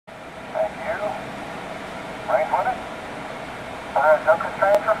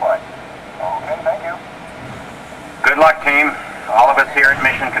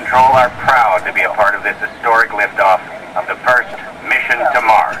of this historic liftoff of the first mission to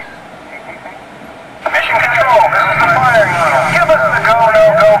Mars. Mission Control, this is the firing wheel. Give us the go, no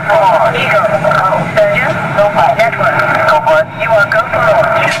go for launch. Surgeon, go flight. Network. Go flight. You are go for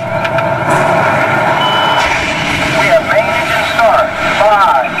launch. We have main engine start.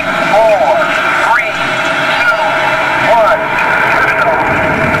 5, 4, 3, 2, 1.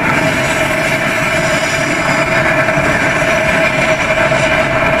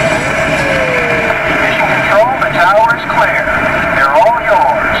 Mission Control, the tower is clear. They're all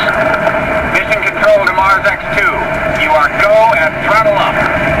yours. Mission Control to Mars X2. You are go and throttle up.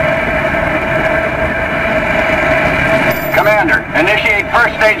 Commander, initiate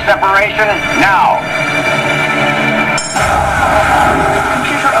first stage separation now.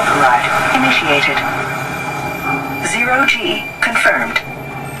 Computer override initiated. 0G confirmed.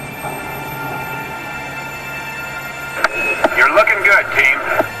 You're looking good, team.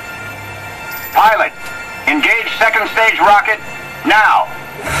 Pilot, engage second stage rocket now.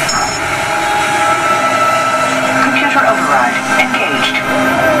 Computer override engaged.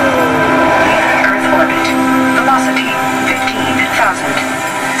 Earth orbit. Velocity 15,000.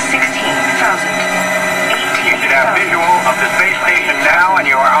 16,000. You should have visual of the space station now, and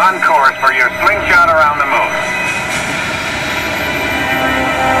you are on course for your slingshot around the moon.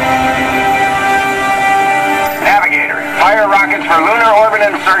 Navigator, fire rockets for lunar orbit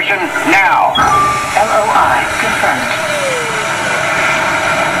insertion now. LOI confirmed.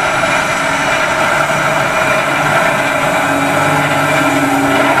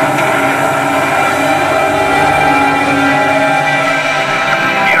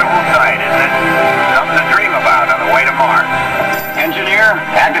 Beautiful sight, isn't it? Something to dream about on the way to Mars. Engineer,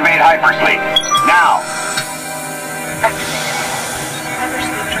 activate hypersleep now. Hypersleep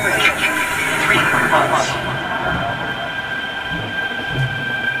duration 3 months.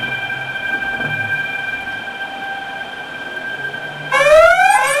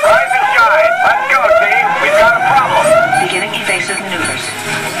 Rise and shine. Let's go, team. We've got a problem. Beginning evasive maneuvers.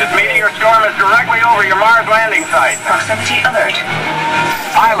 This meteor storm is directly over your Mars landing site. Proximity alert.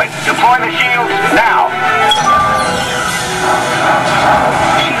 Pilot, deploy the shields now.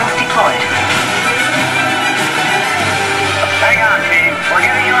 Shields deployed. Hang on, team. We're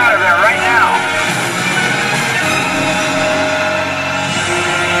getting you out of there right now.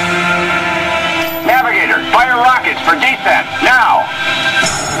 Navigator, fire rockets for descent now.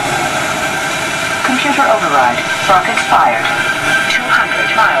 Computer override. Rockets fired.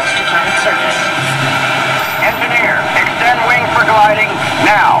 200 miles to planet surface. Engineer, extend wing for gliding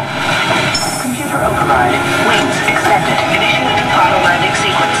now. Computer override. Wings extended. Initiate auto landing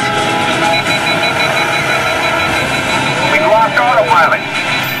sequence. We've lost autopilot.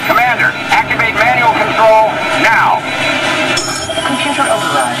 Commander, activate manual control now. Computer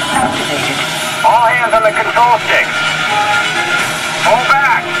override activated. All hands on the control stick. Pull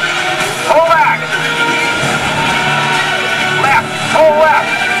back. Pull back. Left. Pull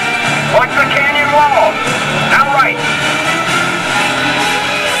left. Watch the canyon wall. Now right.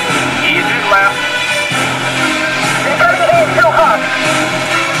 Easy left. Too hot.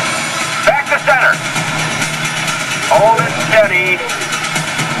 Back to center. Hold it steady.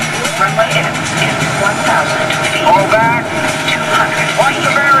 Runway ends in 1,000 feet. Pull back. 200 Watch feet.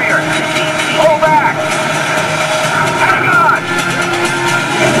 the barrier. 15 feet. Pull back. Hang on.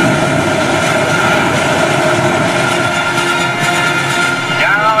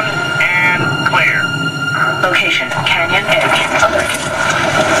 Down and clear. Location Canyon Edge. Alert.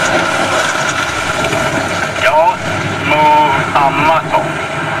 Don't move a muscle.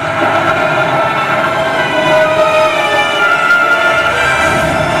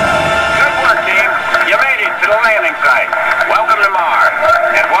 Good work, team. You made it to the landing site. Welcome to Mars,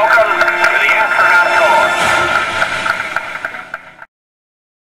 and welcome to the Astronaut Corps.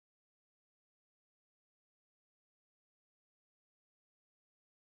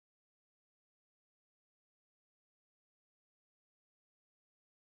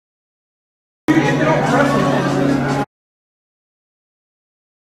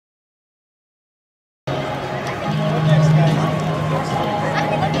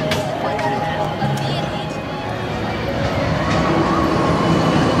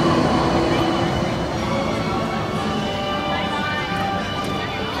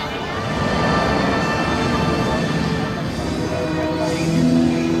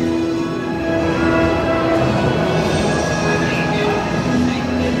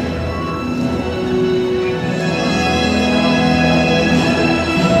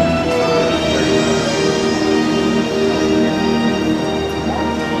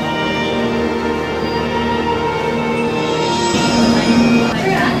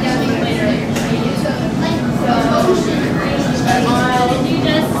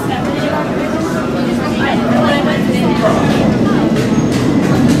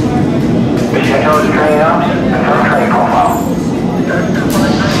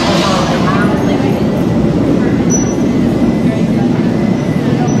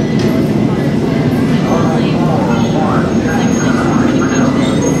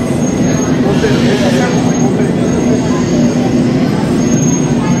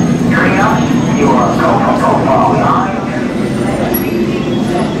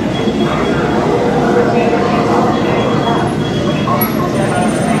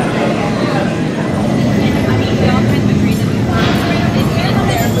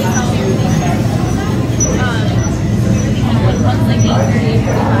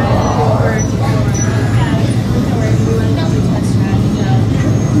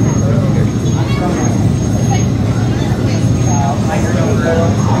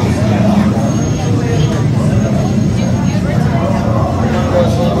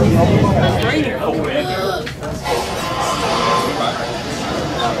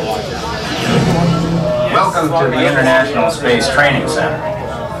 to the International Space Training Center.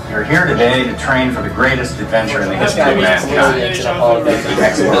 You're here today to train for the greatest adventure in the history of mankind, the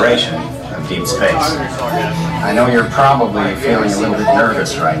exploration of deep space. I know you're probably feeling a little bit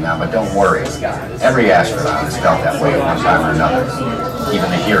nervous right now, but don't worry. Every astronaut has felt that way at one time or another, even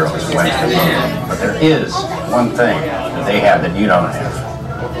the heroes who went to the moon. But there is one thing that they have that you don't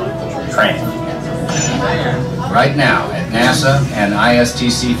have: training. Right now, at NASA and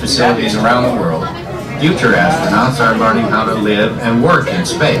ISTC facilities around the world, future astronauts are learning how to live and work in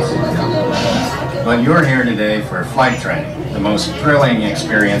space. But you're here today for flight training, the most thrilling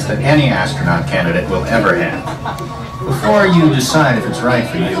experience that any astronaut candidate will ever have. Before you decide if it's right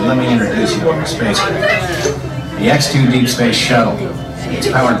for you, let me introduce you to your spacecraft. The X-2 Deep Space Shuttle. It's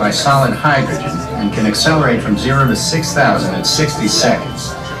powered by solid hydrogen and can accelerate from 0 to 6,000 in 60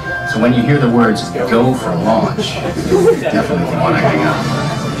 seconds. So when you hear the words, "go for launch," you definitely want to hang out.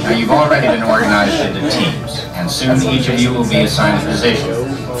 Now, you've already been organized into teams, and soon each of you will be assigned a position: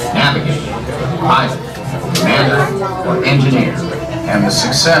 navigator, pilot, commander, or engineer. And the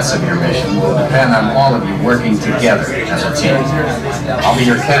success of your mission will depend on all of you working together as a team. I'll be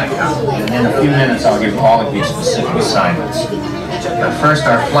your captain, and in a few minutes I'll give all of you specific assignments. But first,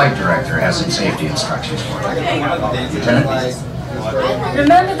 our flight director has some safety instructions for you. Lieutenant?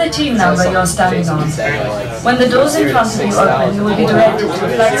 Remember the team number you're standing on. When the doors in front of you open, you will be directed to a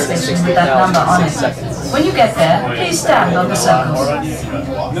flight station with that number on it. When you get there, please stand on the circles.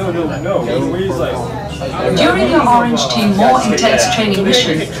 During your Orange Team More Intense Training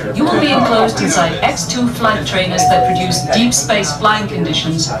mission, you will be enclosed inside X-2 flight trainers that produce deep space flying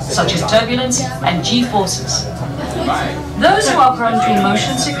conditions such as turbulence and G-forces. Those who are prone to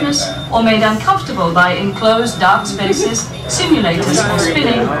motion sickness or made uncomfortable by enclosed dark spaces, simulators, or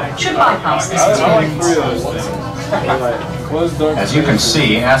spinning should bypass this experience. As you can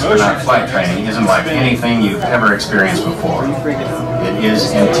see, astronaut flight training isn't like anything you've ever experienced before. It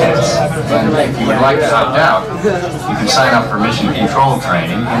is intense. And if you would like to opt out, you can sign up for mission control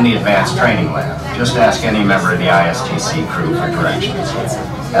training in the Advanced Training Lab. Just ask any member of the ISTC crew for directions.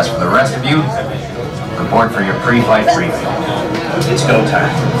 As for the rest of you, report for your pre-flight briefing. It's go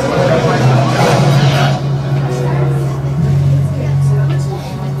time.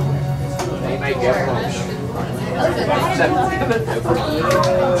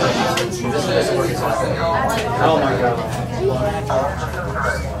 Oh my god.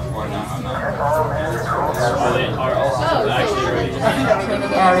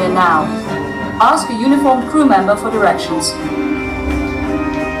 Training area now. Ask a uniformed crew member for directions.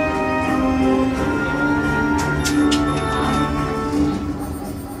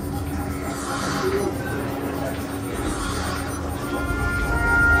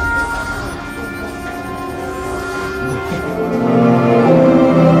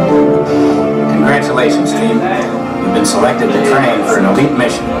 Congratulations, team. You've been selected to train for an elite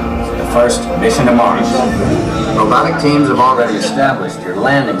mission, the first mission to Mars. Robotic teams have already established your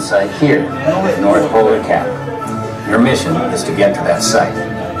landing site here at North Polar Cap. Your mission is to get to that site.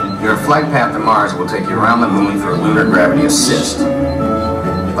 Your flight path to Mars will take you around the moon for a lunar gravity assist.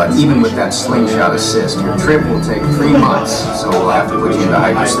 But even with that slingshot assist, your trip will take 3 months, so we'll have to put you into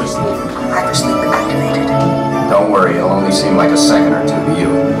hypersleep. Hypersleep activated. Don't worry, it'll only seem like a second or two to you.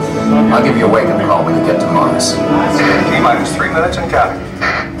 I'll give you a wake-up call when you get to Mars. T-minus 3 minutes and counting.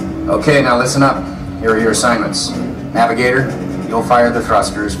 Okay, now listen up. Here are your assignments. Navigator, you'll fire the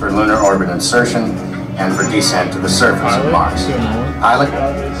thrusters for lunar orbit insertion and for descent to the surface of Mars. Pilot,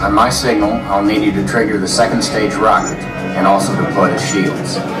 on my signal, I'll need you to trigger the second stage rocket and also deploy the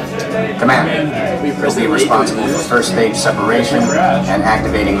shields. Commander, you'll be responsible for first stage separation and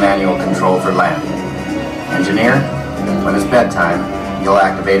activating manual control for landing. Engineer, when it's bedtime, you'll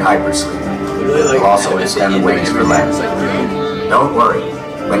activate hypersleep. You'll also extend the wings for landing. Don't worry.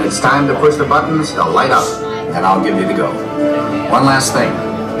 When it's time to push the buttons, they'll light up, and I'll give you the go. One last thing.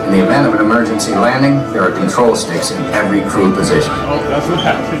 In the event of an emergency landing, there are control sticks in every crew position.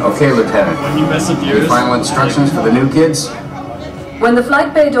 Okay, Lieutenant. Any final instructions for the new kids? When the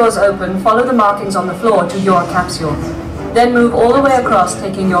flight bay doors open, follow the markings on the floor to your capsule. Then move all the way across,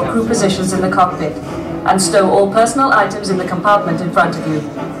 taking your crew positions in the cockpit, and stow all personal items in the compartment in front of you.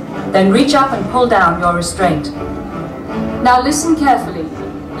 Then reach up and pull down your restraint. Now listen carefully.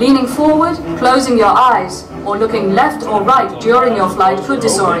 Leaning forward, closing your eyes, or looking left or right during your flight could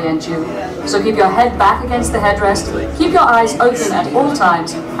disorient you. So keep your head back against the headrest, keep your eyes open at all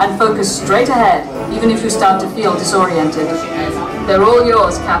times, and focus straight ahead, even if you start to feel disoriented. They're all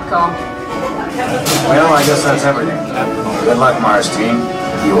yours, Capcom. Well, I guess that's everything. Good luck, Mars team.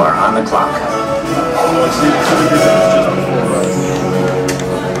 You are on the clock.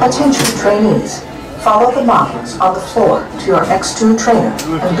 Attention trainees. Follow the markings on the floor to your X2 trainer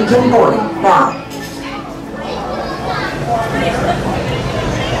and begin boarding now.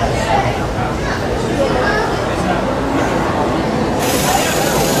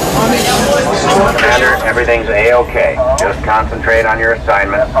 Commander, everything's A-OK. Just concentrate on your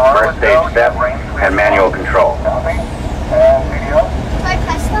assignment, first stage step, and manual control.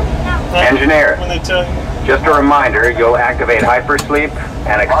 Engineer, just a reminder, you'll activate hypersleep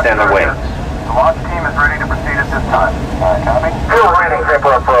and extend the wings. The launch team is ready to proceed at this time. Copy. Still waiting for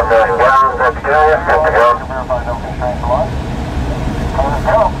a million gallons. That's good. Good to go. Verify no constraints to launch. Let's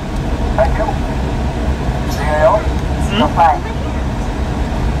go. Thank you. CAO? So fine.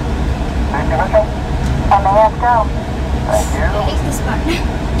 Safety mission? MAS go. Thank you.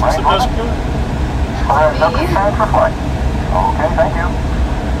 Right, no constraints for flight. Okay, thank you.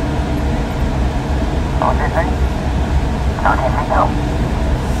 OTC? OTC, go.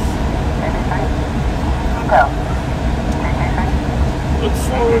 TTC? Go. TTC?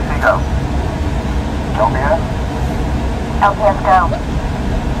 TTC, go. LPS? LPS, go.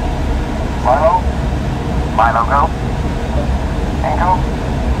 Milo? Milo, go. Inco?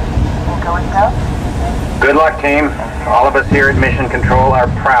 Inco is go. Good luck, team. All of us here at Mission Control are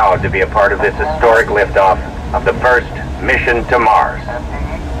proud to be a part of this historic liftoff of the first mission to Mars.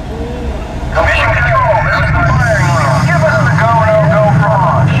 Mission Control, this is the firing wheel. Give us the go, no, go for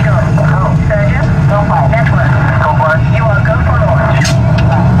launch. Go. Surgeon, go flight. Network. Go flight. You are go for launch.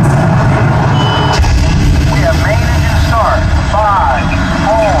 We have main engine start. 5,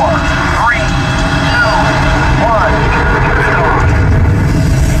 4, 3, 2, 1.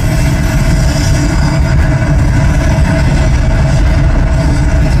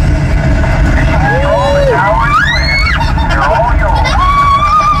 Mission Control, the tower is clear. You're all yours.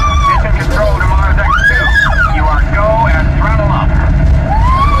 Mission Control to Mars X2. You are go and throttle up.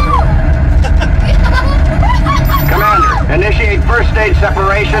 Commander, initiate first stage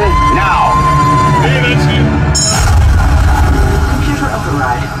separation now. Computer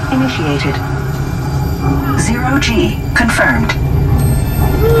override initiated. 0G confirmed.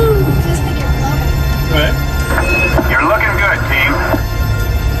 You're looking good, team.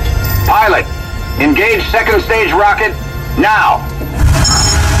 Pilot, engage second stage rocket now.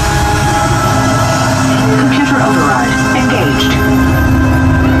 Computer override engaged.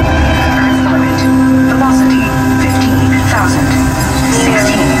 Earth limit. Velocity 15,000.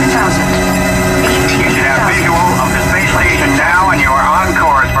 16,000. You should have visual of the space station now, and you are on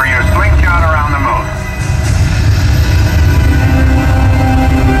course for your slingshot around the moon.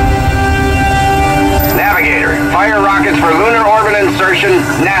 Navigator, fire rockets for lunar orbit insertion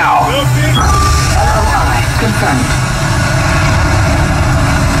now. LOI confirmed.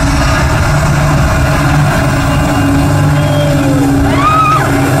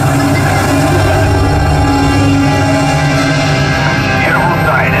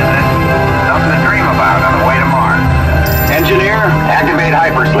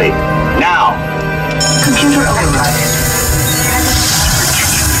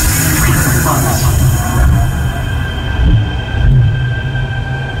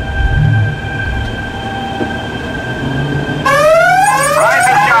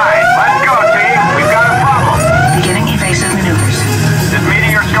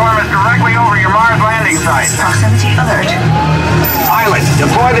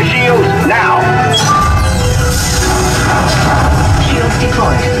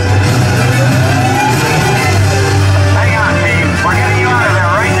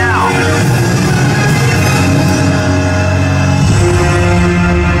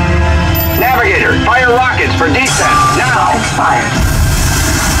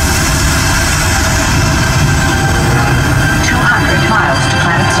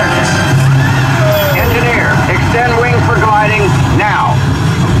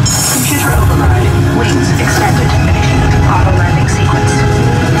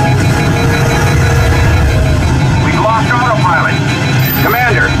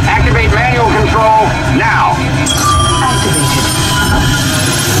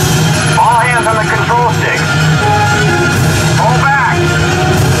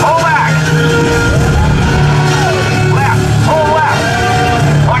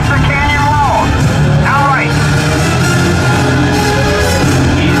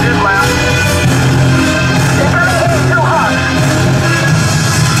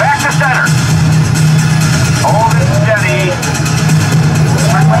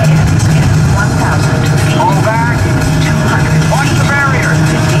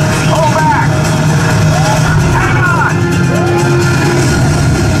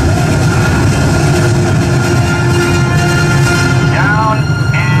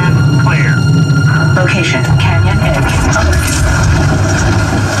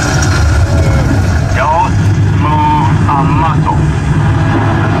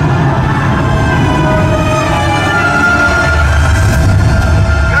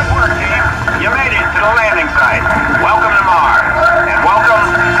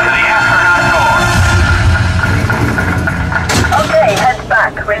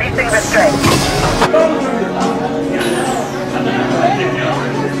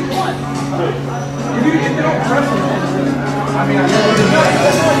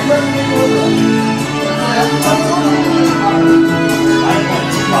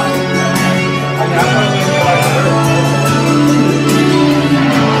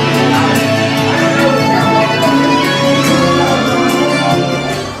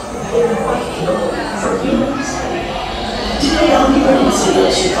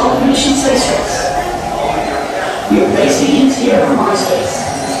 station called Mission Space Race. Your race begins here from Mars base.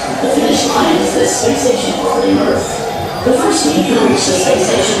 The finish line is the space station orbiting Earth. The first team to reach the space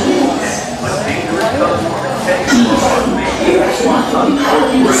station wins. Team 1, your astronaut will be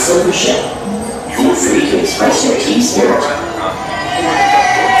piloting the Silver Ship. Feel free to express your team spirit.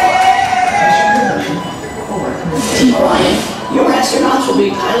 Team Orion, your astronauts will be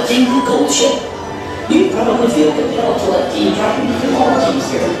piloting the Gold Ship. You probably feel compelled to let Team Triton do all team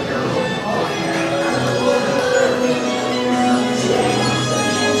spirit.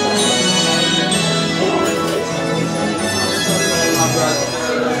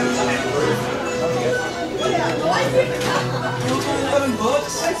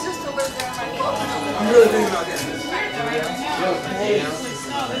 I'm really thinking about getting this.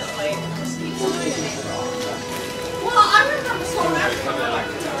 Well, I remember so much.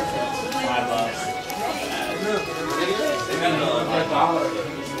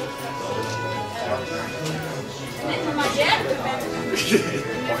 My dad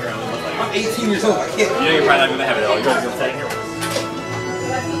I'm 18 years old. I can't. Yeah, you're probably not going to have it all. You're going to take it.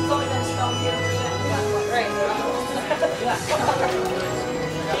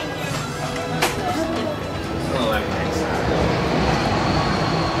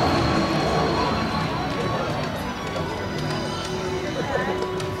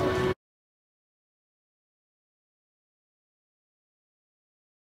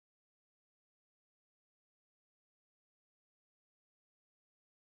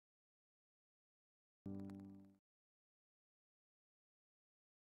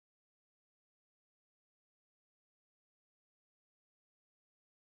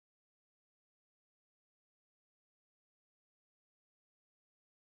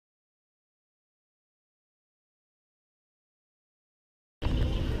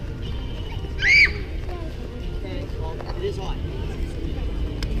 It is on.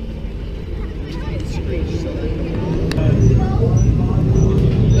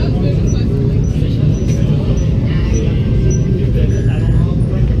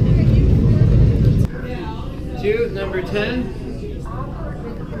 Number 10.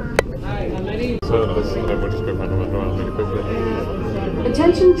 Hi, how many?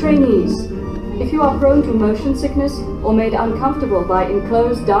 Attention trainees. If you are prone to motion sickness or made uncomfortable by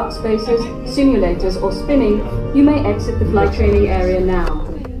enclosed dark spaces, simulators or spinning, you may exit the flight training area now.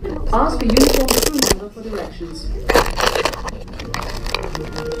 Ask a uniformed crew member for directions.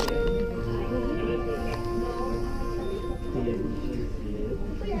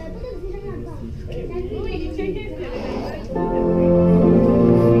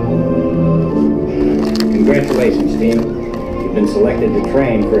 Congratulations, team. You've been selected to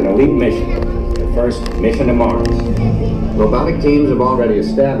train for an elite mission, the first mission to Mars. Robotic teams have already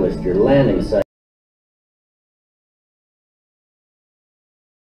established your landing site.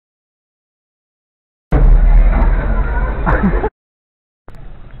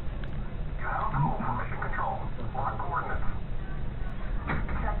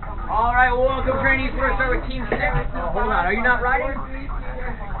 Alright, welcome trainees. We're going to start with Team 6. Hold on, are you not riding?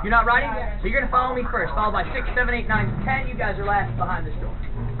 You're not riding? So you're going to follow me first, followed by 6, 7, 8, 9, 10. You guys are last behind this door.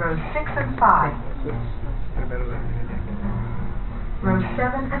 Rows 6 and 5. Rows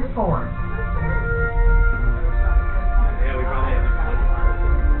 7 and 4. Yeah, we probably have.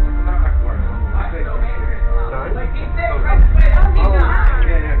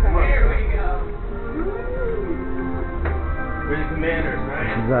 Here we go. We're the commanders,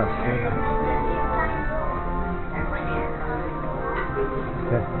 right?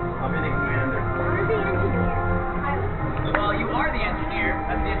 I'll be the commander. Well, you are the engineer.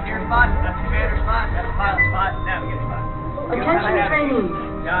 That's the engineer spot. That's the commander spot. That's the pilot spot. Navigator spot. Attention trainees.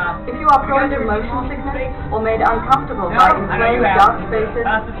 If you are prone to motion sickness or made uncomfortable by enclosed dark spaces,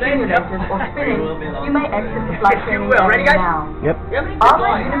 simulators or spinning, you may exit the flight training area now. Yep. Ask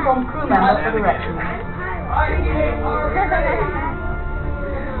a uniformed crew member for directions.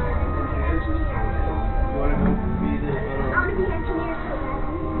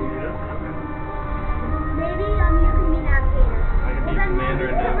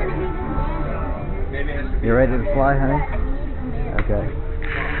 You ready to fly, honey? Okay.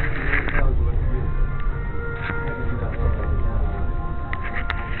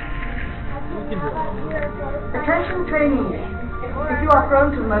 Attention trainees. If you are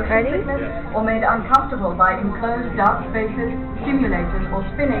prone to motion sickness or made uncomfortable by enclosed dark spaces, simulators or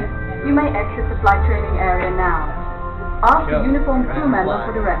spinning, you may exit the flight training area now. Ask a uniformed crew member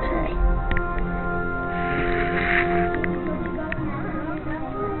for directions.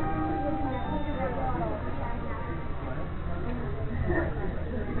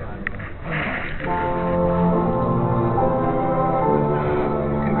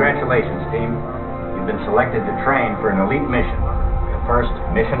 Congratulations, team. You've been selected to train for an elite mission, the first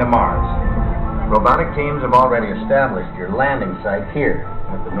mission to Mars. Robotic teams have already established your landing site here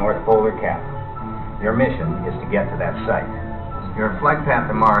at the North Polar Cap. Your mission is to get to that site. Your flight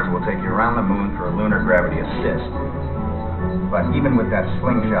path to Mars will take you around the moon for a lunar gravity assist. But even with that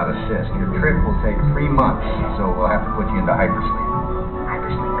slingshot assist, your trip will take 3 months, so we'll have to put you into hypersleep.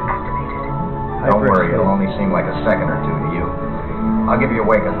 Hypersleep activated. Don't worry, it'll only seem like a second or two to you. I'll give you a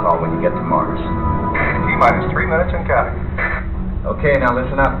wake-up call when you get to Mars. T-minus 3 minutes and counting. Okay, now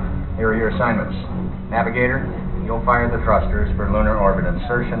listen up. Here are your assignments. Navigator, you'll fire the thrusters for lunar orbit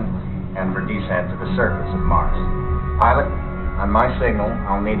insertion and for descent to the surface of Mars. Pilot, on my signal,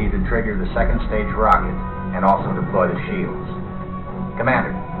 I'll need you to trigger the second stage rocket and also deploy the shields.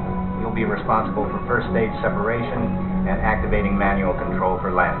 Commander, you'll be responsible for first stage separation and activating manual control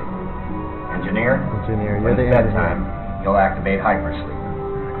for landing. Engineer, you're the bedtime, you'll activate hypersleep.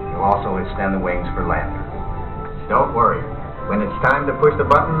 You'll also extend the wings for landing. Don't worry. When it's time to push the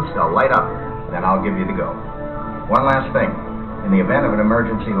buttons, they'll light up. Then I'll give you the go. One last thing. In the event of an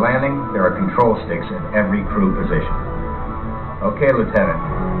emergency landing, there are control sticks in every crew position. Okay, Lieutenant.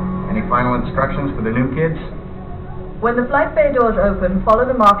 Any final instructions for the new kids? When the flight bay doors open, follow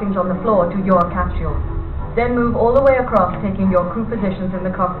the markings on the floor to your capsule. Then move all the way across, taking your crew positions in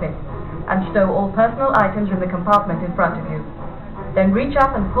the cockpit, and stow all personal items in the compartment in front of you. Then reach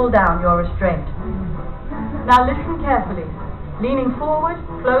up and pull down your restraint. Now listen carefully. Leaning forward,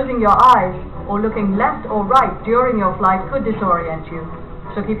 closing your eyes, or looking left or right during your flight could disorient you.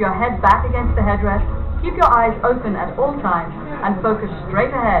 So keep your head back against the headrest, keep your eyes open at all times, and focus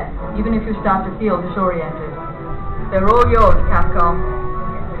straight ahead, even if you start to feel disoriented. They're all yours, Capcom.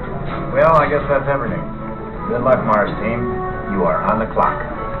 Well, I guess that's everything. Good luck, Mars team. You are on the clock.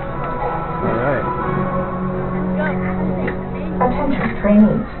 All right. Attention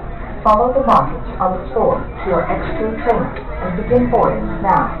trainees. Follow the markings on the floor to your X2 trainer and begin boarding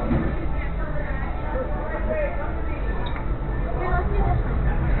now.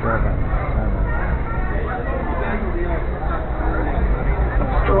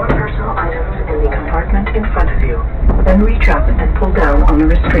 Store personal items in the compartment in front of you. Then reach up and pull down on the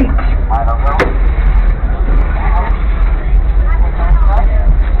restraints.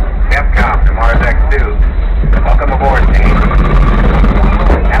 Capcom to Mars X2. Welcome aboard, team.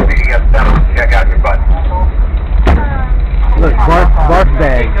 After you get settled, check out your buttons. Look, barf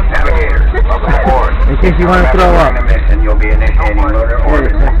bag. Navigator, welcome aboard. In case you want to throw up. During the mission, you'll be initiating lunar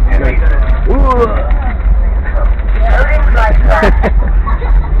orbit and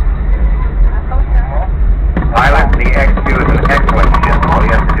Pilot, the X2 is an excellent ship. All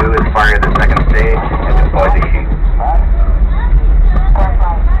you have to do is fire the second stage and deploy the shield.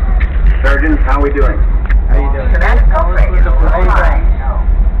 Surgeon, how are we doing? How you doing?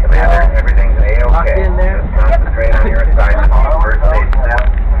 Commander, everything's A-OK. Just concentrate on your assignment, first stage step,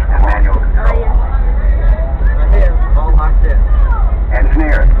 and manual control. All locked in.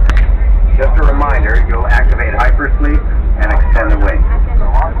 Engineer, just a reminder, you'll activate hypersleep and extend the wings.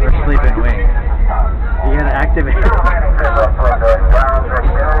 We're sleeping wings. You gotta activate it.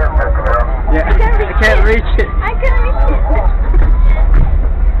 Yeah, I can't reach it. I can reach it.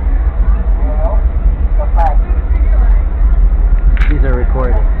 These are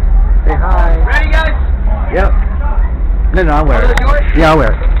recorded. Say hi. Ready, guys? Yep. No, I'll wear it. Yeah, I'll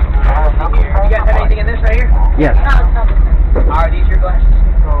wear it. You guys have anything in this right here? Yes. Are these your glasses?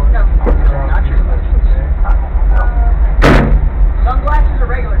 No. Not your glasses. Sunglasses or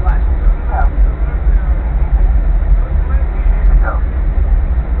regular glasses?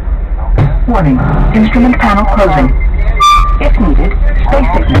 Warning, instrument panel closing. If needed, space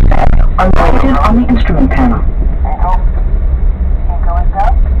sickness bags are located on the instrument panel.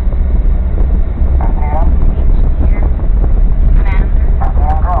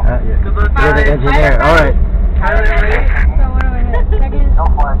 You're the engineer. All right. Navigator ready?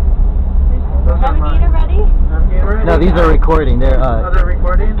 No, these are recording. They're They're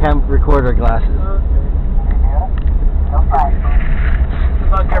recording? cam recorder glasses.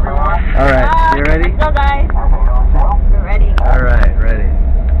 Good luck, everyone. All right. You ready? Go, guys. We're ready. All right. Ready.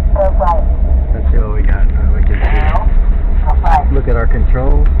 Let's see what we got. We can see. Look at our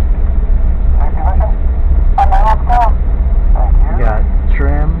controls. We got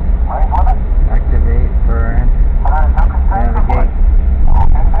trim, activate, burn, navigate,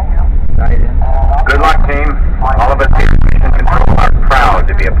 guidance. Good luck, team. All of us here at Mission Control are proud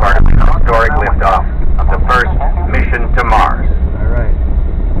to be a part of the historic liftoff of the first mission to Mars. All right.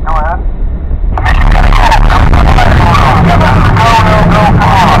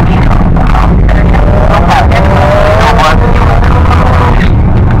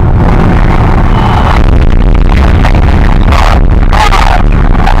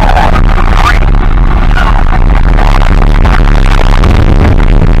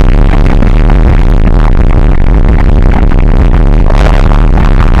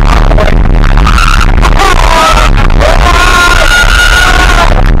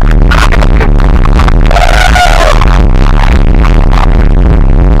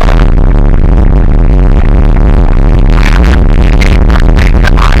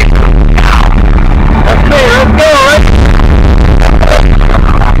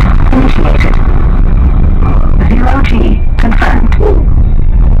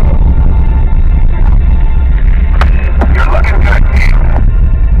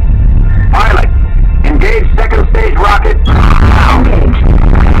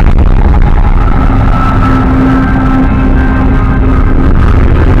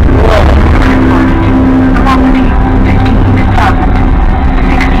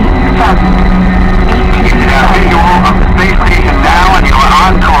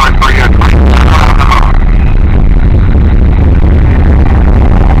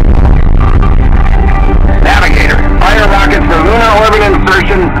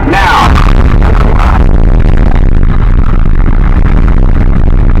 position now.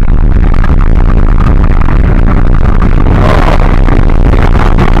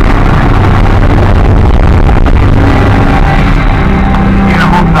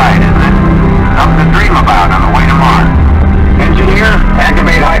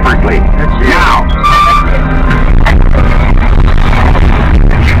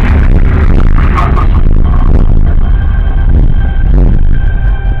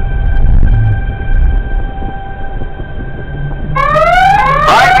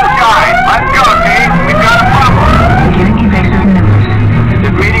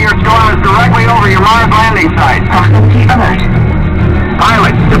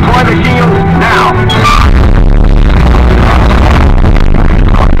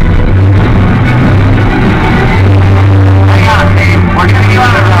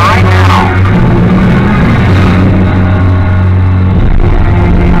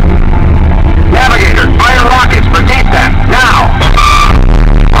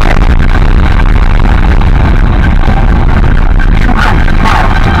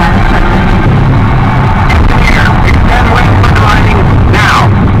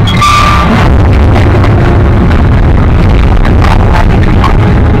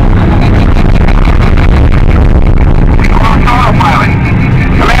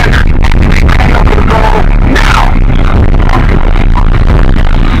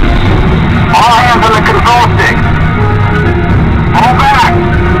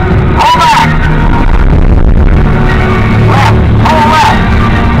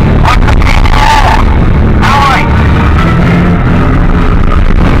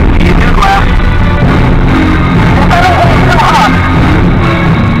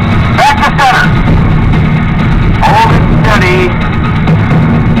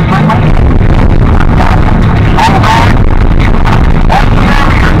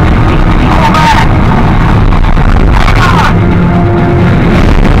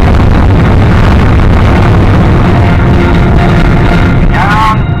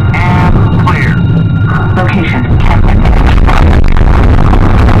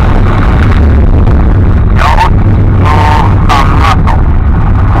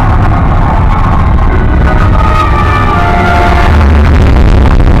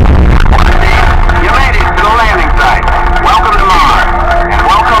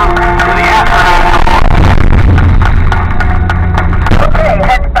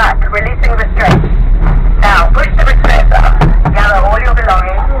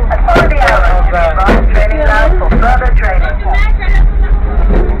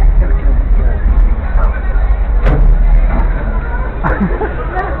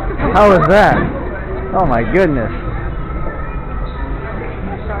 How was that? Oh my goodness.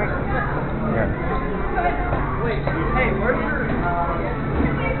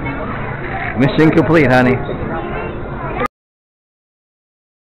 Mission complete, honey.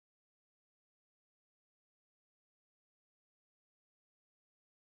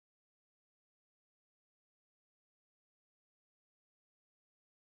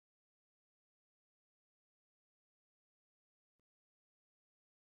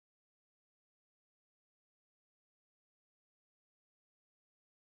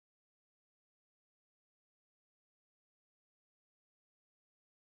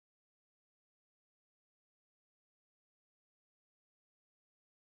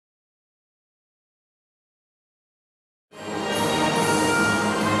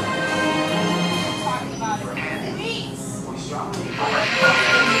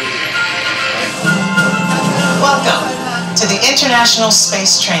 Welcome to the International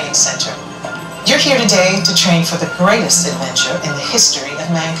Space Training Center. You're here today to train for the greatest adventure in the history of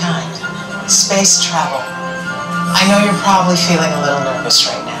mankind, space travel. I know you're probably feeling a little nervous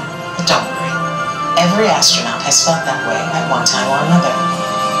right now, but don't worry. Every astronaut has felt that way at one time or another,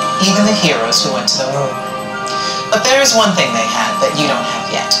 even the heroes who went to the moon. But there is one thing they had that you don't have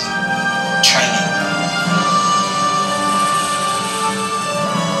yet: training.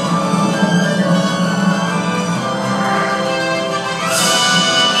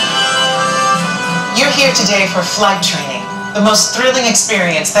 You're here today for flight training, the most thrilling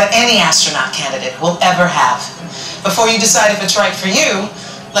experience that any astronaut candidate will ever have. Before you decide if it's right for you,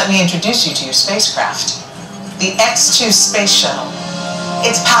 let me introduce you to your spacecraft, the X-2 Space Shuttle.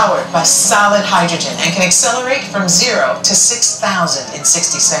 It's powered by solid hydrogen and can accelerate from 0 to 6,000 in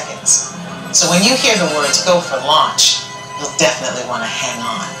 60 seconds. So when you hear the words "go for launch," you'll definitely want to hang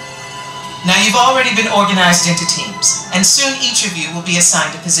on. Now you've already been organized into teams, and soon each of you will be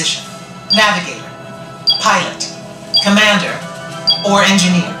assigned a position: navigator, pilot, commander, or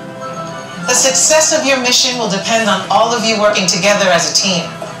engineer. The success of your mission will depend on all of you working together as a team.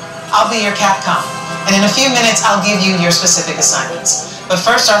 I'll be your Capcom, and in a few minutes I'll give you your specific assignments. But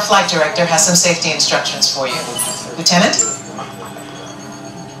first, our flight director has some safety instructions for you. Lieutenant?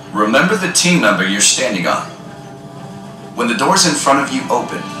 Remember the team number you're standing on. When the doors in front of you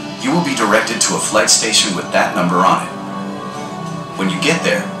open, you will be directed to a flight station with that number on it. When you get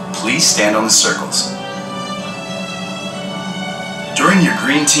there, please stand on the circles. During your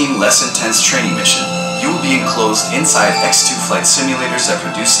Green Team Less Intense training mission, you will be enclosed inside X2 flight simulators that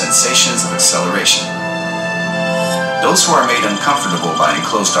produce sensations of acceleration. Those who are made uncomfortable by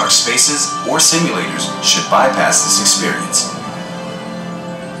enclosed dark spaces or simulators should bypass this experience.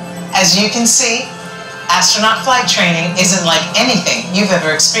 As you can see, astronaut flight training isn't like anything you've ever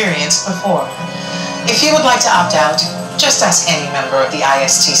experienced before. If you would like to opt out, just ask any member of the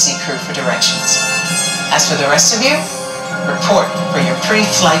ISTC crew for directions. As for the rest of you, report for your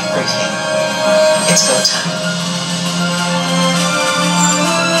pre-flight briefing. It's go time.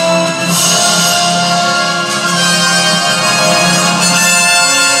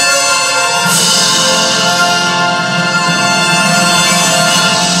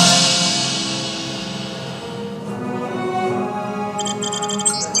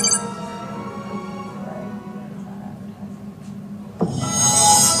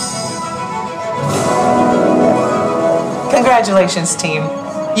 Congratulations, team.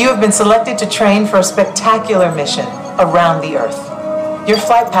 You have been selected to train for a spectacular mission around the Earth. Your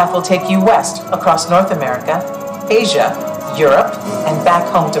flight path will take you west across North America, Asia, Europe, and back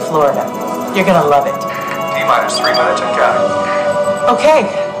home to Florida. You're gonna love it. T-minus 3 minutes and counting.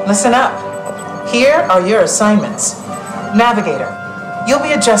 Okay, listen up. Here are your assignments. Navigator, you'll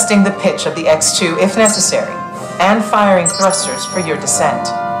be adjusting the pitch of the X2 if necessary, and firing thrusters for your descent.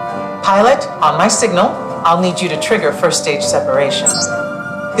 Pilot, on my signal, I'll need you to trigger first stage separation.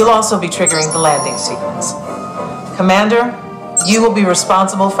 You'll also be triggering the landing sequence. Commander, you will be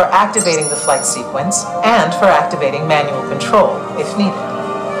responsible for activating the flight sequence and for activating manual control if needed.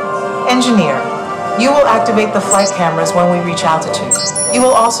 Engineer, you will activate the flight cameras when we reach altitude. You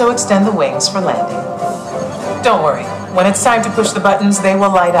will also extend the wings for landing. Don't worry, when it's time to push the buttons, they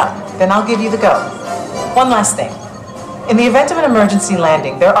will light up. Then I'll give you the go. One last thing. In the event of an emergency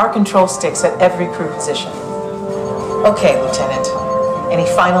landing, there are control sticks at every crew position. Okay, Lieutenant. Any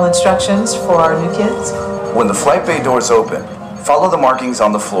final instructions for our new kids? When the flight bay doors open, follow the markings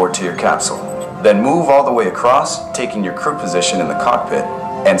on the floor to your capsule. Then move all the way across, taking your crew position in the cockpit,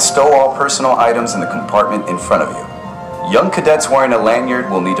 and stow all personal items in the compartment in front of you. Young cadets wearing a lanyard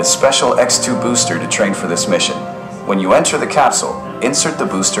will need a special X2 booster to train for this mission. When you enter the capsule, insert the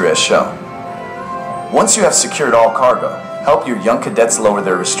booster as shown. Once you have secured all cargo, help your young cadets lower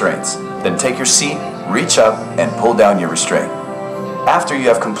their restraints. Then take your seat, reach up, and pull down your restraint. After you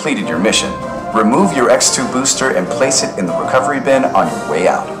have completed your mission, remove your X2 booster and place it in the recovery bin on your way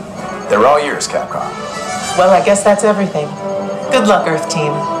out. They're all yours, Capcom. Well, I guess that's everything. Good luck, Earth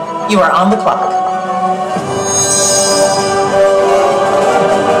Team. You are on the clock.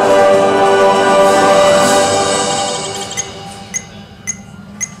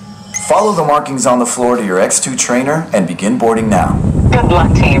 Follow the markings on the floor to your X2 trainer and begin boarding now. Good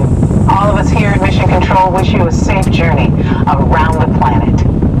luck, team. All of us here at Mission Control wish you a safe journey around the planet.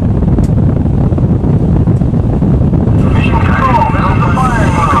 Mission Control, this is the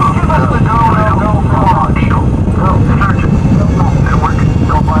firing line. Give us the go for launch. Sergeant, network,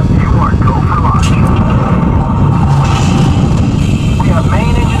 go bus, you are go for launch. We have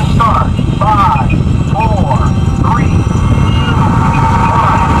main engine start. 5, 4, 3, 2,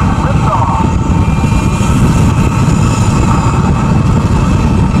 1. Lift off.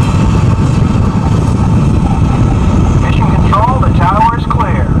 Mission Control, the tower is clear.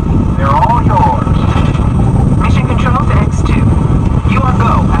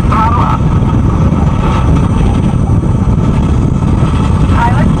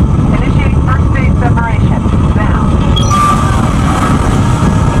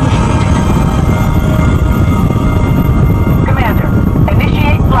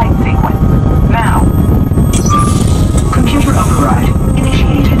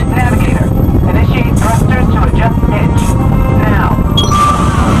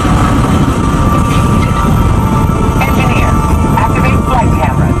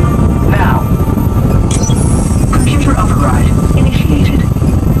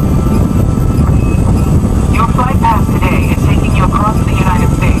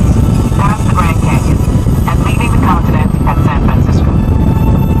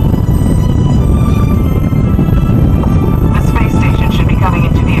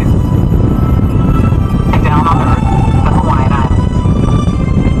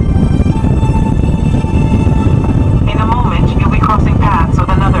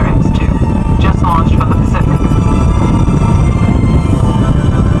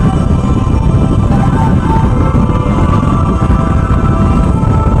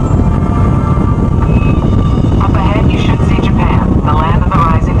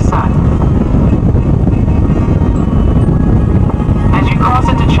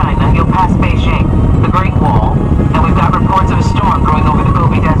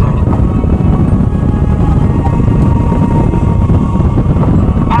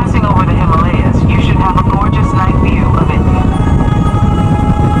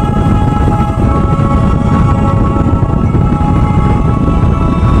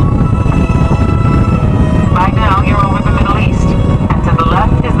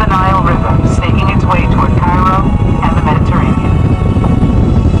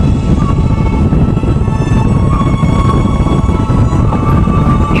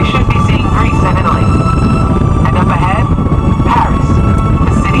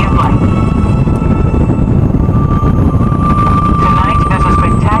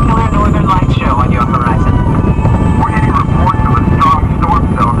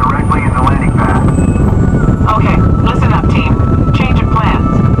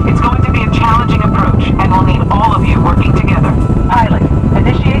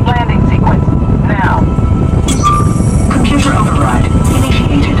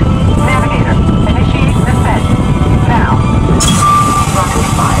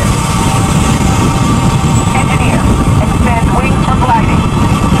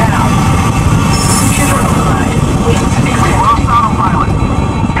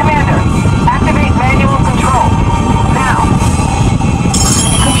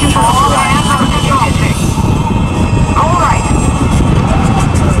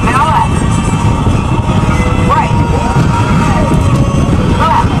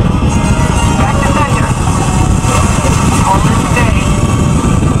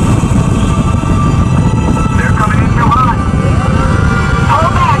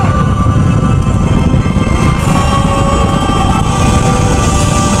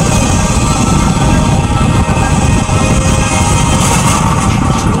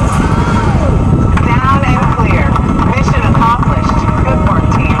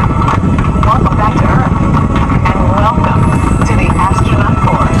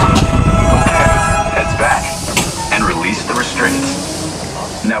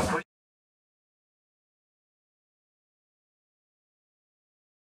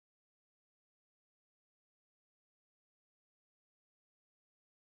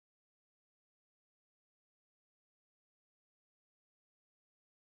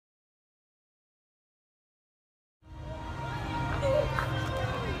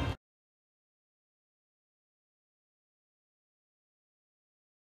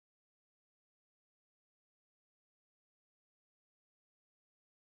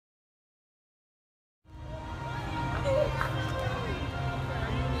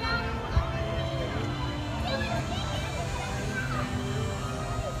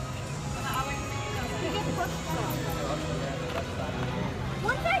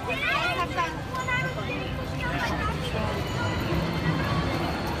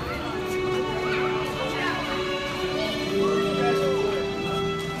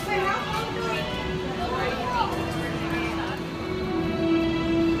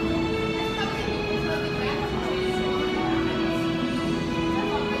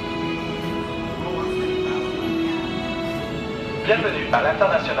 Bienvenue à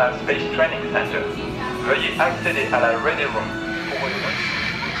l'International Space Training Center. Veuillez accéder à la Ready Room.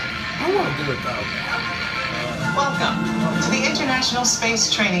 Welcome to the International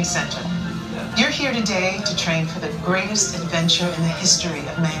Space Training Center. You're here today to train for the greatest adventure in the history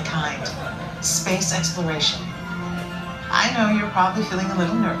of mankind, space exploration. I know you're probably feeling a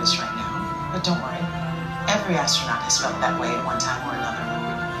little nervous right now, but don't worry. Every astronaut has felt that way at one time or another,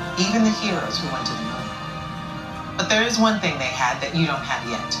 even the heroes who went to the moon. But there is one thing they had that you don't have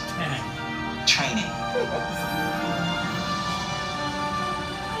yet. Training.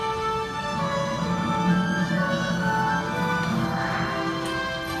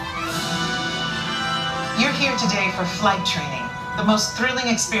 You're here today for flight training, the most thrilling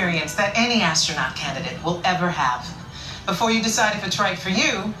experience that any astronaut candidate will ever have. Before you decide if it's right for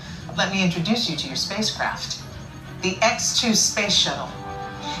you, let me introduce you to your spacecraft. The X-2 Space Shuttle.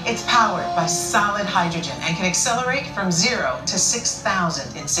 It's powered by solid hydrogen and can accelerate from 0 to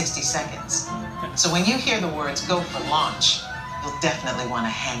 6,000 in 60 seconds. So when you hear the words "go for launch," you'll definitely want to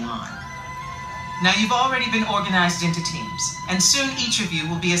hang on. Now you've already been organized into teams, and soon each of you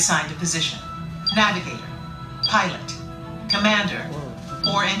will be assigned a position. Navigator, pilot, commander,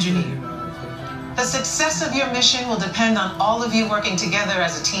 or engineer. The success of your mission will depend on all of you working together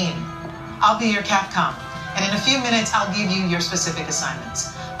as a team. I'll be your Capcom, and in a few minutes I'll give you your specific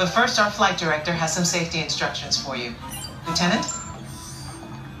assignments. But first, our flight director has some safety instructions for you. Lieutenant?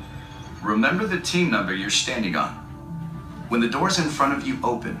 Remember the team number you're standing on. When the doors in front of you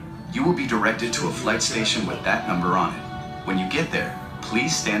open, you will be directed to a flight station with that number on it. When you get there,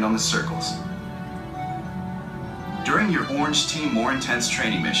 please stand on the circles. During your Orange Team More Intense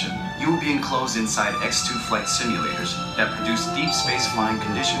training mission, you will be enclosed inside X-2 flight simulators that produce deep space flying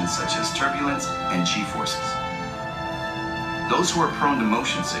conditions such as turbulence and G-forces. Those who are prone to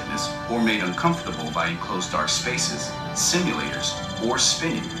motion sickness or made uncomfortable by enclosed dark spaces, simulators, or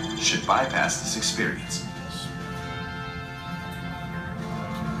spinning should bypass this experience.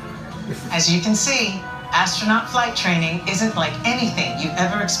 As you can see, astronaut flight training isn't like anything you've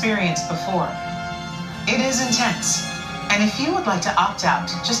ever experienced before. It is intense, and if you would like to opt out,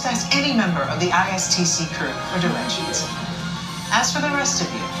 just ask any member of the ISTC crew for directions. As for the rest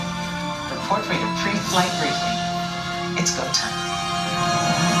of you, report for your pre-flight briefing. It's go time.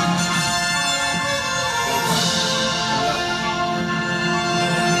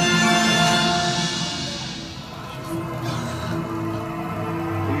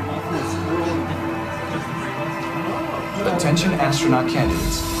 Attention astronaut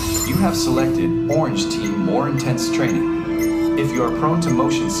candidates. You have selected Orange Team More Intense Training. If you are prone to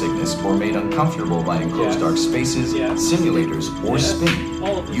motion sickness or made uncomfortable by enclosed dark spaces, simulators, or spinning,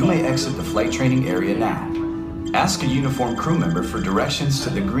 you may exit the flight training area now. Ask a uniformed crew member for directions to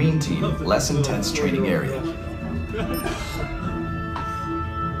the Green Team Less Intense Training Area.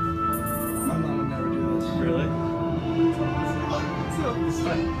 Really?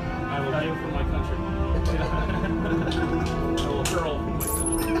 I will die for my country. I will hurl from my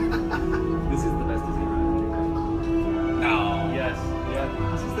country. This is the best Disney ride. No. Yes.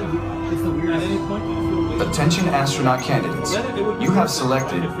 Yeah. It's the weirdest. At any point, you feel weirdest. Attention astronaut candidates. You have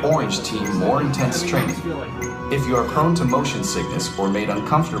selected Orange Team More Intense Training. If you are prone to motion sickness or made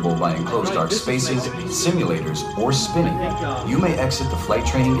uncomfortable by enclosed dark spaces, simulators, or spinning, you may exit the flight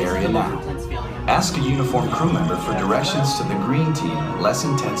training area now. Ask a uniformed crew member for directions to the Green Team Less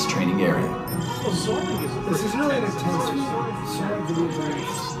Intense Training Area. This is really an intense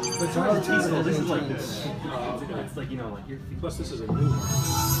but it's hard to tell. This is like this. It's like, you know, like your feet. Plus, this is a new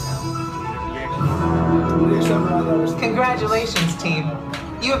one. Congratulations, team.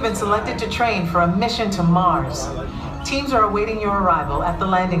 You have been selected to train for a mission to Mars. Teams are awaiting your arrival at the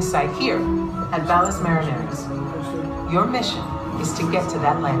landing site here at Valles Marineris. Your mission is to get to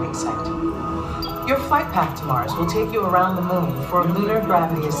that landing site. Your flight path to Mars will take you around the moon for a lunar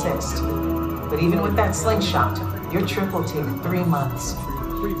gravity assist. But even with that slingshot, your trip will take 3 months.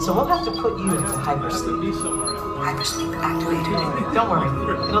 So we'll have to put you into hypersleep. Hypersleep activated. Don't worry,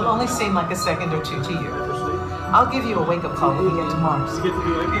 it'll only seem like a second or two to you. I'll give you a wake-up call when we get to Mars.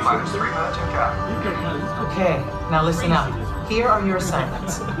 Minus 3 minutes in cap. Okay, now listen up. Here are your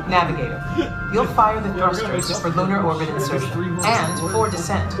assignments. Navigator, you'll fire the thrusters for lunar orbit insertion and for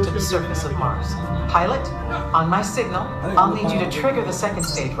descent to the surface of Mars. Pilot, on my signal, I'll need you to trigger the second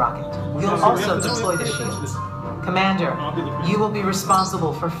stage rocket. You'll also deploy the shields. Commander, you will be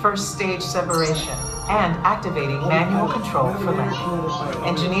responsible for first stage separation and activating manual control for landing.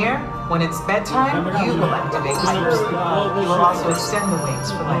 Engineer, when it's bedtime, you will activate hypersleep. You will also extend the wings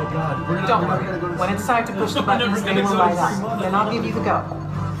for landing. Don't worry, when it's time to push the buttons, they will light up. Then I'll give you the go.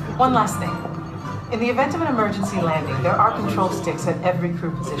 One last thing. In the event of an emergency landing, there are control sticks at every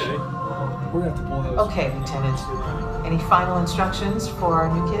crew position. We're gonna have to pull those. Okay, Lieutenant. Any final instructions for our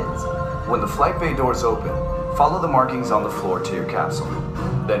new kids? When the flight bay doors open, follow the markings on the floor to your capsule.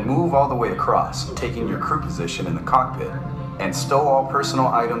 Then move all the way across, taking your crew position in the cockpit, and stow all personal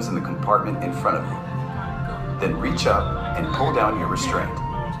items in the compartment in front of you. Then reach up and pull down your restraint.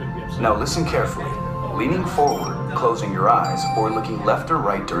 Now listen carefully. Leaning forward, closing your eyes, or looking left or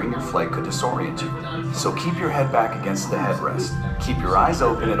right during your flight could disorient you. So keep your head back against the headrest. Keep your eyes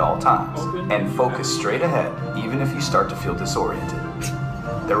open at all times, and focus straight ahead, even if you start to feel disoriented.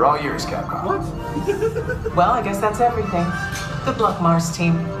 They're all yours, Capcom. Well, I guess that's everything. Good luck, Mars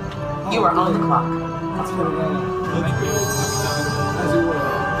team. You are on the clock.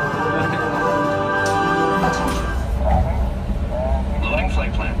 Loading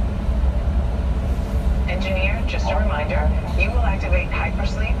flight plan. Engineer, just a reminder, you will activate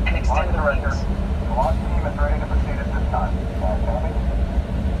hypersleep and extend the wings. The launch team is ready to proceed at this time. Copy.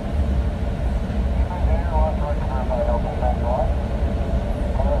 Engineer, launch director verified open tank launch.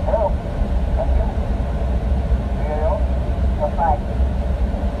 Help. Thank you. CAO? That's right.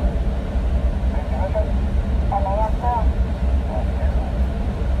 Safety mission? MAS, sir. Thank you.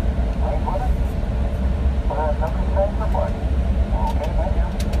 Range limit? No constraints for flight. Okay, thank you.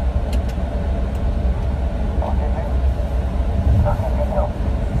 Okay, thank you. Okay, good help.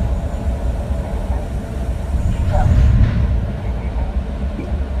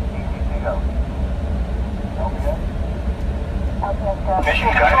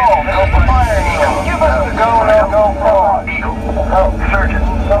 Mission control, this is the firing Eagle. Give us the go, no-go for launch. Eagle. Oh, Surgeon.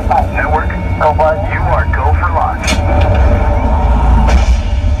 Network. Go by. You are go for launch.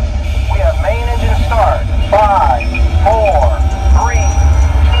 We have main engine start. 5, 4, 3, 2,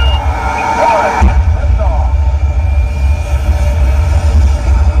 1. Lift off.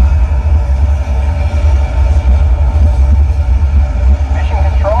 Mission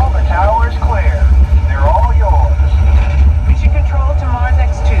control, the tower is clear. They're all yours. Mission control to Mars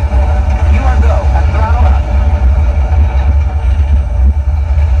X2. You are go at throttle up.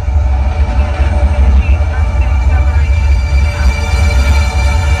 Achieve first stage separation.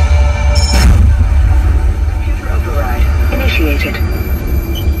 Computer override initiated.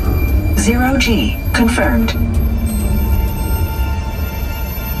 0G confirmed.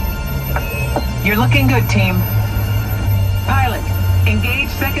 You're looking good, team. Pilot, engage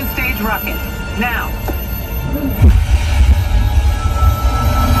second stage rocket. Now.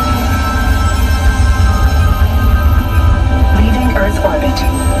 Leaving Earth orbit.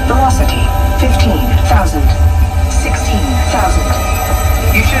 Velocity 15,000. 16,000.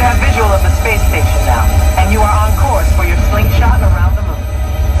 You should have visual of the space station now, and you are on course for your slingshot around the moon.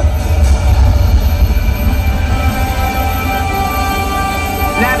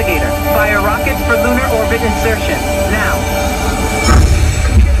 Navigator, fire rockets for lunar orbit insertion. Now.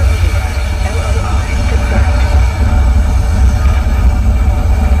 Computer override. LOI confirmed.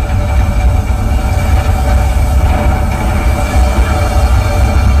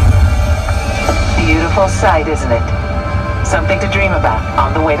 Beautiful sight, isn't it? Something to dream about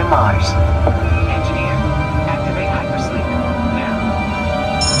on the way to Mars. Engineer, activate hypersleep. Now.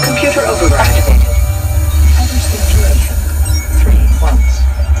 Computer override activated. Hypersleep duration. 3 months.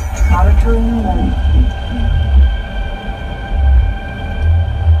 Monitoring warning.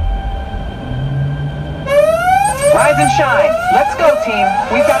 Rise and shine. Let's go, team.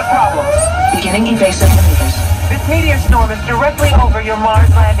 We've got a problem. Beginning evasive maneuvers. This meteor storm is directly over your Mars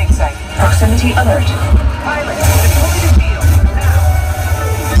landing site. Proximity alert. Pilot, deploy the shield. Now.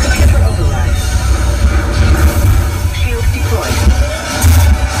 Computer override. Shield deployed.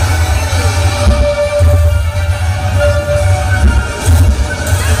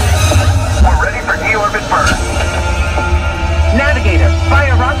 We're ready for deorbit burn. Navigator,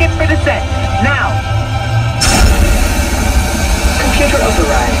 fire rockets for descent. Now. Computer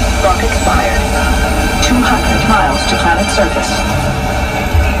override. Rockets fired. 200 miles to planet surface.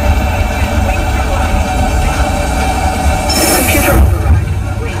 Computer override.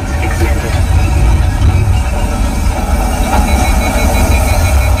 Wings extended.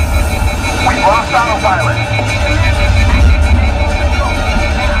 We've lost autopilot.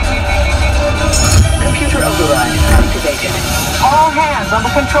 Computer override activated. All hands on the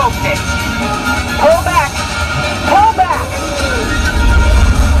control stick. Pull back! Pull back!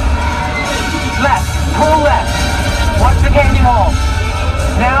 Left. Pull left. Watch the canyon hole.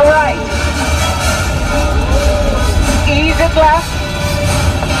 Now right. Ease it left.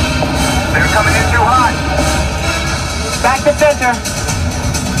 They're coming in too hot. Back to center.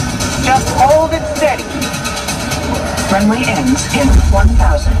 Just hold it steady. Runway ends in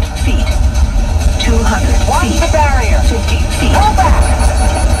 1,000 feet. 200 Watch feet. the barrier. 50 feet. Pull back.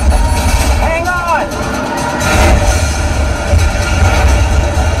 Hang on.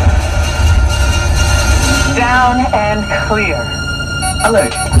 Down and clear.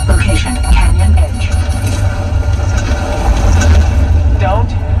 Alert. Location, Canyon Edge.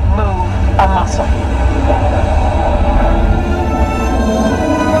 Don't move a muscle.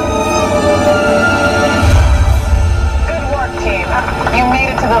 Good work, team. You made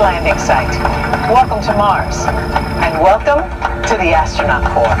it to the landing site. Welcome to Mars. And welcome to the Astronaut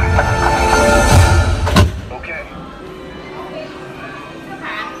Corps. Okay.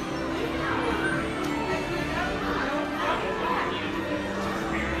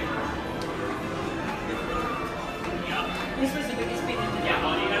 This was the biggest thing in the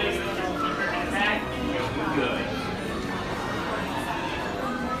good.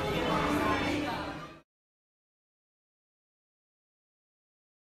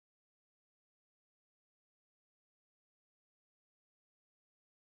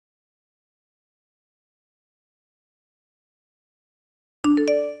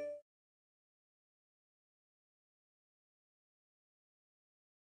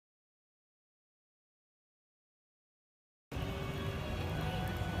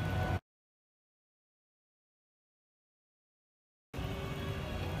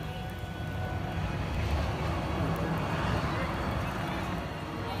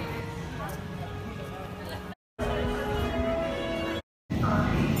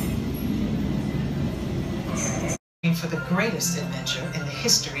 For the greatest adventure in the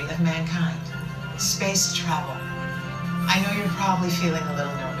history of mankind, space travel. I know you're probably feeling a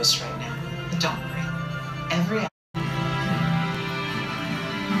little nervous right now, but don't worry. Every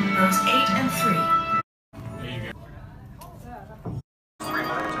rows 8 and 3.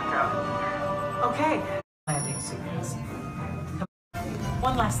 Okay. Landing sequence.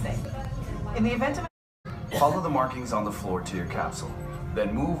 One last thing. In the event of Follow the markings on the floor to your capsule,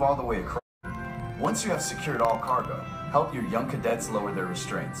 then move all the way across. Once you have secured all cargo, help your young cadets lower their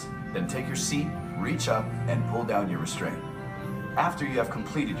restraints. Then take your seat, reach up, and pull down your restraint. After you have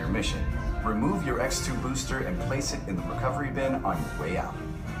completed your mission, remove your X2 booster and place it in the recovery bin on your way out.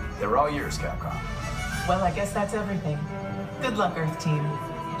 They're all yours, Capcom. Well, I guess that's everything. Good luck, Earth Team.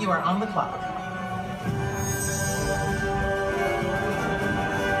 You are on the clock.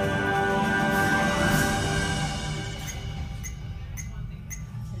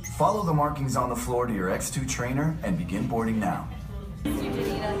 Follow the markings on the floor to your X2 trainer and begin boarding now.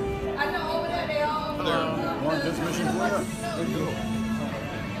 Hello. More transmission for you? Good to go.